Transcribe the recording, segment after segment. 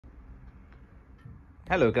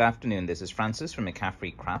Hello, good afternoon. This is Francis from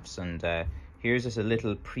McCaffrey Crafts, and here's just a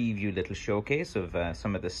little preview, little showcase of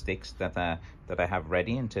some of the sticks that I have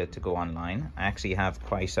ready and to go online. I actually have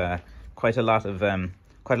quite a lot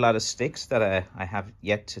of sticks that I have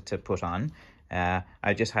yet to put on.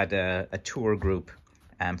 I just had a tour group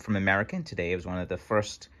from America, and today it was one of the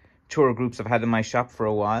first tour groups I've had in my shop for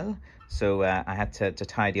a while. So I had to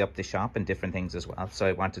tidy up the shop and different things as well. So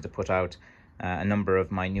I wanted to put out a number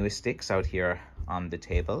of my newest sticks out here on the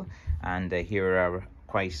table, and here are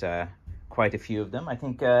quite a few of them. I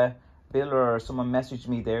think Bill or someone messaged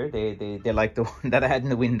me there. They like the one that I had in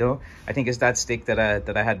the window. I think it's that stick that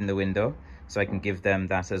I had in the window, so I can give them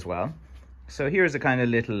that as well. So here's a kind of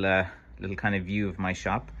little kind of view of my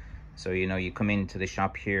shop. So you come into the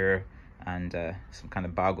shop here, and some kind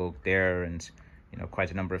of bog oak there, and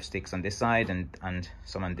quite a number of sticks on this side and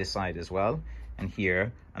some on this side as well, and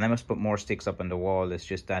here. And I must put more sticks up on the wall. It's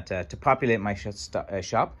just that to populate my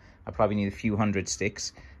shop, I probably need a few hundred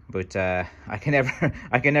sticks, but I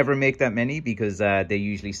can never make that many because they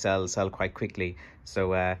usually sell quite quickly.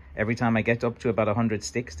 So every time I get up to about 100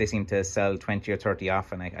 sticks, they seem to sell 20 or 30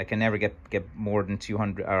 off, and I can never get more than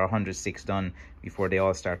 200 or 100 sticks done before they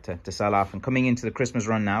all start to sell off. And coming into the Christmas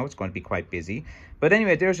run now, it's going to be quite busy. But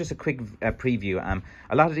anyway, there's just a quick preview.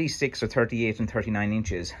 A lot of these sticks are 38 and 39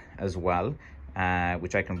 inches as well,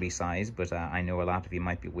 which I can resize, but I know a lot of you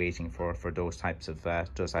might be waiting for those types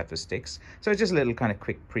of sticks. So it's just a little kind of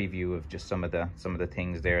quick preview of just some of the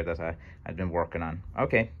things there that I've been working on.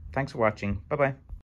 Okay, thanks for watching. Bye bye.